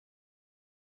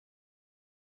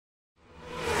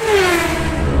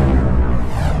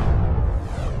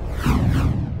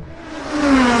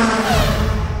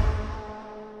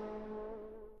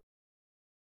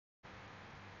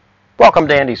Welcome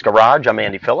to Andy's Garage. I'm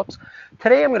Andy Phillips.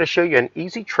 Today I'm going to show you an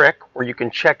easy trick where you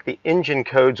can check the engine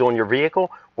codes on your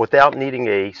vehicle without needing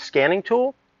a scanning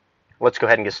tool. Let's go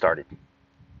ahead and get started.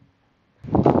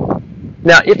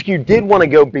 Now, if you did want to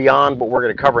go beyond what we're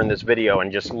going to cover in this video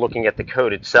and just looking at the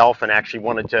code itself and actually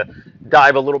wanted to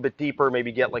dive a little bit deeper,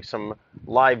 maybe get like some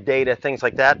live data, things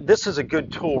like that, this is a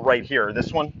good tool right here.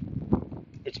 This one,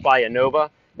 it's by Innova.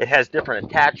 It has different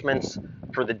attachments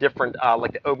for the different,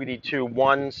 like the OBD2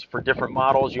 ones for different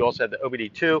models. You also have the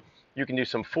OBD2. You can do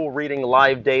some full reading,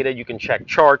 live data. You can check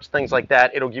charts, things like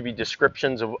that. It'll give you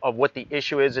descriptions of what the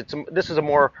issue is. This is a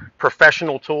more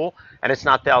professional tool, and it's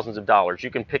not thousands of dollars.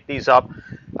 You can pick these up.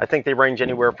 I think they range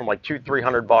anywhere from like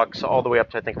 $200-300 all the way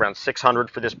up to I think around $600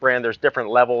 for this brand. There's different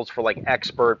levels for like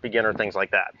expert, beginner, things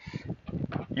like that.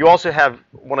 You also have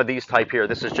one of these type here.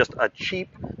 This is just a cheap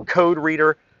code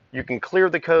reader. You can clear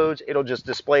the codes. It'll just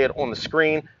display it on the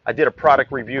screen. I did a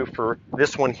product review for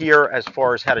this one here as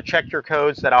far as how to check your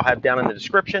codes that I'll have down in the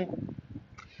description.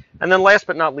 And then last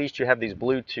but not least, you have these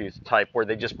Bluetooth type where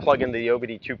they just plug into the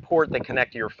OBD2 port. They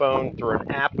connect to your phone through an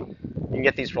app. You can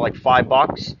get these for like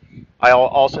 $5. I'll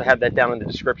also have that down in the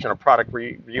description, a product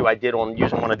review I did on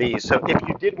using one of these. So if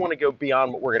you did want to go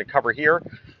beyond what we're going to cover here,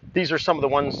 these are some of the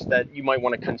ones that you might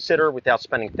want to consider without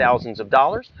spending thousands of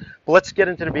dollars. But let's get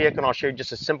into the vehicle and I'll show you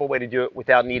just a simple way to do it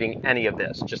without needing any of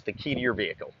this, just the key to your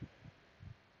vehicle.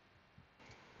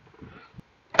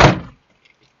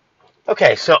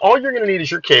 Okay, so all you're going to need is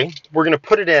your key. We're going to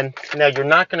put it in. Now, you're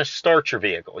not going to start your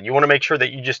vehicle. You want to make sure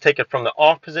that you just take it from the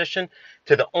off position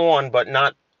to the on, but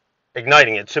not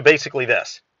igniting it. So basically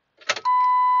this.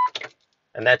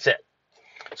 And that's it.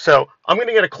 So I'm going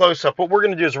to get a close-up. What we're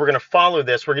going to do is we're going to follow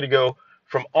this. We're going to go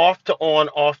from off to on,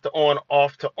 off to on,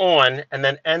 off to on, and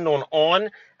then end on,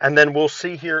 and then we'll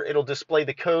see here it'll display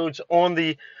the codes on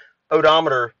the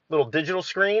odometer little digital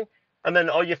screen, and then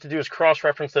all you have to do is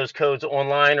cross-reference those codes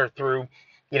online or through,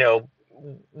 you know,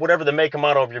 whatever the make and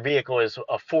model of your vehicle is,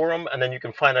 a forum, and then you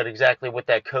can find out exactly what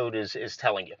that code is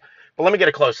telling you. But let me get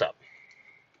a close-up.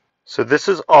 So this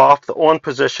is off. The on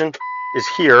position is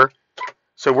here.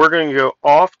 So we're going to go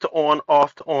off to on,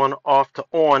 off to on, off to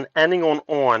on, ending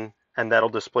on, and that'll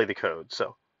display the code.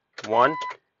 So 1,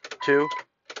 2,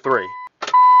 3.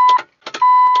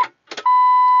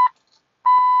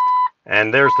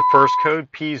 And there's the first code,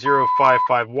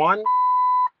 P0551,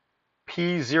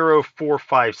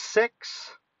 P0456,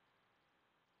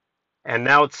 and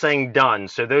now it's saying done.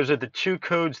 So those are the two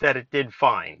codes that it did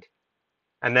find.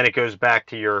 And then it goes back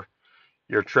to your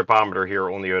tripometer here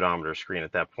on the odometer screen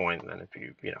at that point, and then if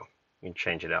you can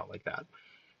change it out like that.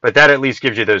 But that at least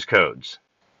gives you those codes.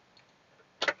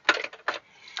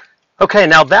 Okay,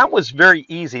 now that was very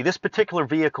easy. This particular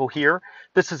vehicle here,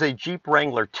 this is a Jeep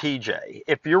Wrangler TJ.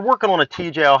 If you're working on a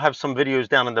TJ, I'll have some videos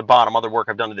down in the bottom, other work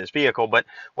I've done to this vehicle. But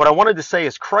what I wanted to say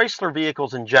is Chrysler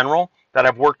vehicles in general that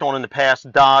I've worked on in the past,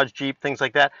 Dodge, Jeep, things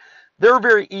like that, they're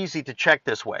very easy to check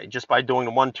this way, just by doing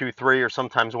the 1, 2, 3, or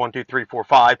sometimes 1, 2, 3, 4,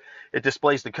 5. It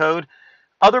displays the code.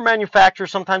 Other manufacturers,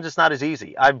 sometimes it's not as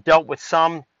easy. I've dealt with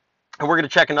some, and we're going to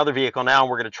check another vehicle now, and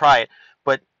we're going to try it.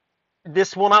 But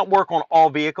this will not work on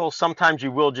all vehicles. Sometimes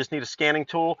you will just need a scanning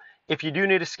tool. If you do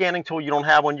need a scanning tool, you don't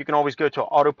have one, you can always go to an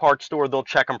auto parts store. They'll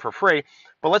check them for free.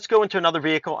 But let's go into another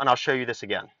vehicle, and I'll show you this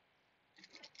again.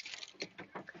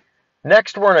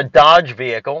 Next, we're in a Dodge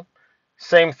vehicle.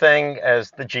 Same thing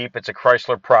as the Jeep. It's a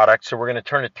Chrysler product. So we're going to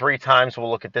turn it 3 times. We'll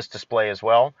look at this display as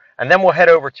well. And then we'll head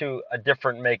over to a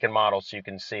different make and model so you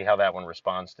can see how that one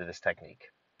responds to this technique.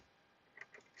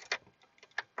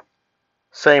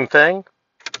 Same thing.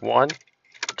 1,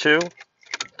 2,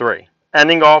 3.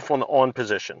 Ending off on the on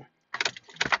position.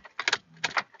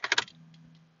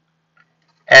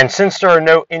 And since there are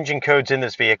no engine codes in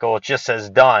this vehicle, it just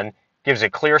says done. Gives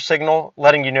a clear signal,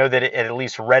 letting you know that it at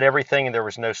least read everything and there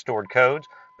was no stored codes.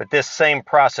 But this same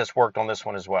process worked on this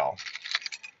one as well.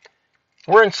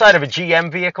 We're inside of a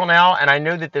GM vehicle now, and I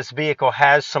know that this vehicle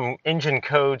has some engine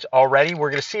codes already. We're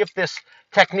going to see if this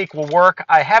technique will work.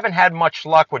 I haven't had much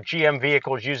luck with GM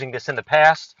vehicles using this in the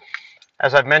past.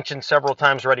 As I've mentioned several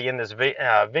times already in this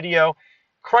video,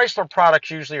 Chrysler products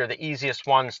usually are the easiest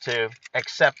ones to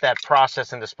accept that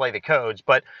process and display the codes.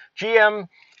 But GM,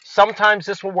 sometimes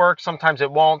this will work, sometimes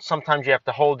it won't. Sometimes you have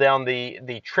to hold down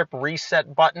the trip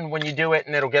reset button when you do it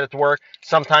and it'll get it to work.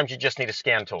 Sometimes you just need a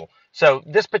scan tool. So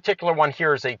this particular one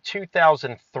here is a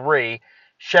 2003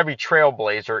 Chevy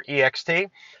Trailblazer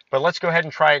EXT. But let's go ahead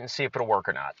and try it and see if it'll work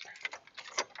or not.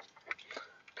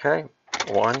 Okay,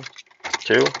 1,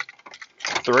 2,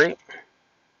 3.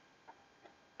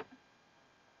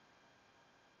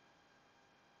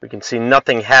 We can see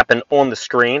nothing happen on the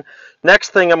screen.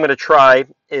 Next thing I'm going to try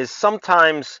is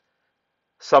sometimes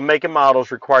Some make and models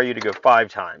require you to go 5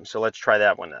 times. So let's try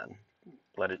that one then.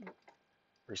 Let it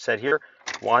reset here.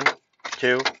 1,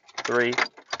 2, 3,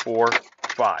 4,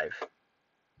 5.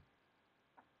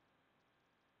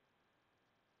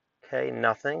 Okay,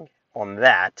 nothing on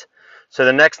that. So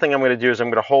the next thing I'm going to do is I'm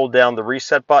going to hold down the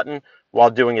reset button while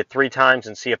doing it 3 times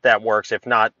and see if that works. If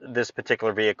not, this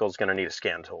particular vehicle is going to need a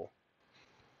scan tool.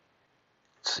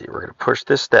 Let's see, we're going to push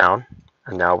this down,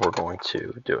 and now we're going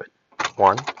to do it.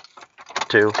 1,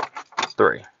 2,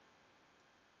 3.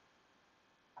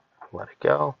 Let it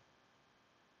go.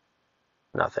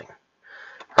 Nothing.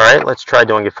 All right, let's try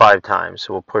doing it 5 times.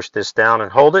 So we'll push this down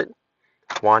and hold it.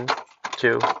 1,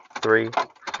 2, 3,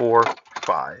 4,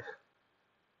 5.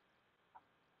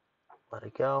 Let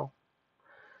it go.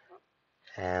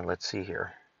 And let's see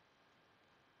here.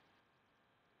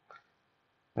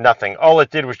 Nothing. All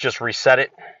it did was just reset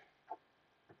it.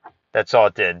 That's all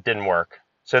it did. Didn't work.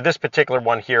 So this particular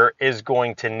one here is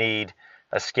going to need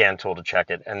a scan tool to check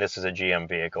it, and this is a GM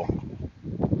vehicle.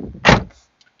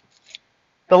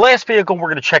 The last vehicle we're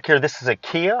going to check here, this is a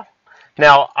Kia.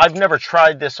 Now, I've never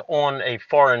tried this on a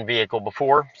foreign vehicle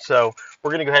before, so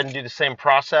we're going to go ahead and do the same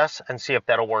process and see if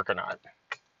that'll work or not.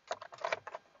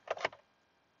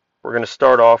 We're going to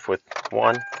start off with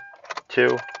 1,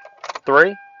 2,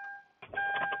 3.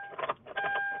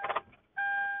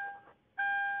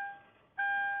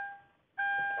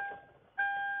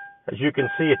 As you can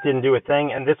see, it didn't do a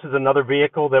thing, and this is another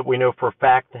vehicle that we know for a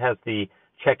fact has the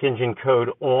check engine code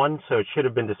on, so it should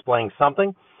have been displaying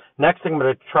something. Next thing I'm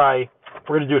going to try,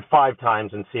 we're going to do it 5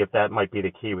 times and see if that might be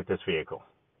the key with this vehicle.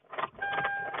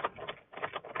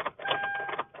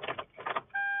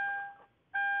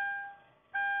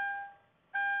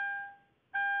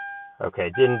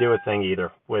 Okay, didn't do a thing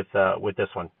either with this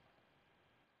one.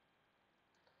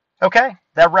 Okay,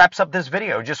 that wraps up this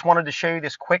video. Just wanted to show you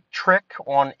this quick trick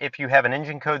on if you have an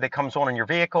engine code that comes on in your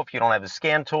vehicle, if you don't have the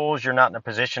scan tools, you're not in a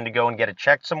position to go and get it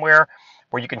checked somewhere,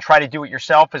 where you can try to do it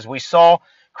yourself. As we saw,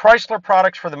 Chrysler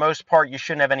products, for the most part, you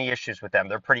shouldn't have any issues with them.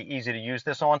 They're pretty easy to use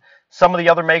this on. Some of the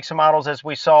other makes and models, as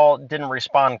we saw, didn't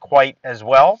respond quite as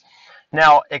well.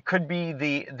 Now, it could be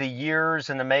the years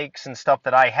and the makes and stuff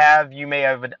that I have. You may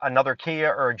have another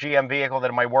Kia or a GM vehicle that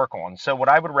it might work on. So what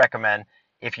I would recommend,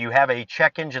 if you have a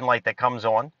check engine light that comes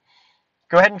on,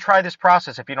 go ahead and try this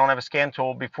process if you don't have a scan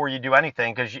tool before you do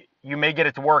anything, because you may get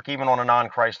it to work even on a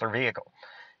non-Chrysler vehicle.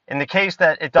 In the case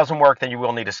that it doesn't work, then you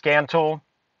will need a scan tool.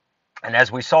 And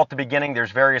as we saw at the beginning,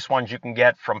 there's various ones you can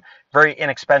get, from very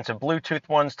inexpensive Bluetooth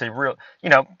ones to real,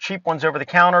 cheap ones over the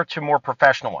counter to more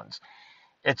professional ones.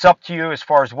 It's up to you as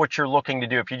far as what you're looking to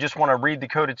do. If you just want to read the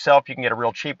code itself, you can get a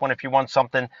real cheap one. If you want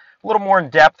something a little more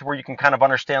in depth where you can kind of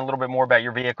understand a little bit more about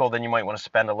your vehicle, then you might want to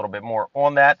spend a little bit more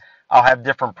on that. I'll have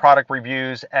different product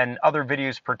reviews and other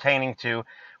videos pertaining to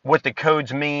what the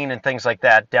codes mean and things like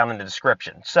that down in the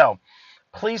description. So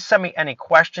please send me any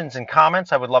questions and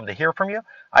comments. I would love to hear from you.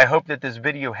 I hope that this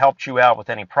video helped you out with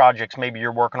any projects maybe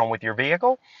you're working on with your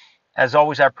vehicle. As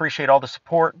always, I appreciate all the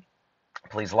support.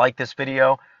 Please like this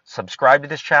video, subscribe to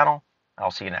this channel.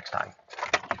 I'll see you next time.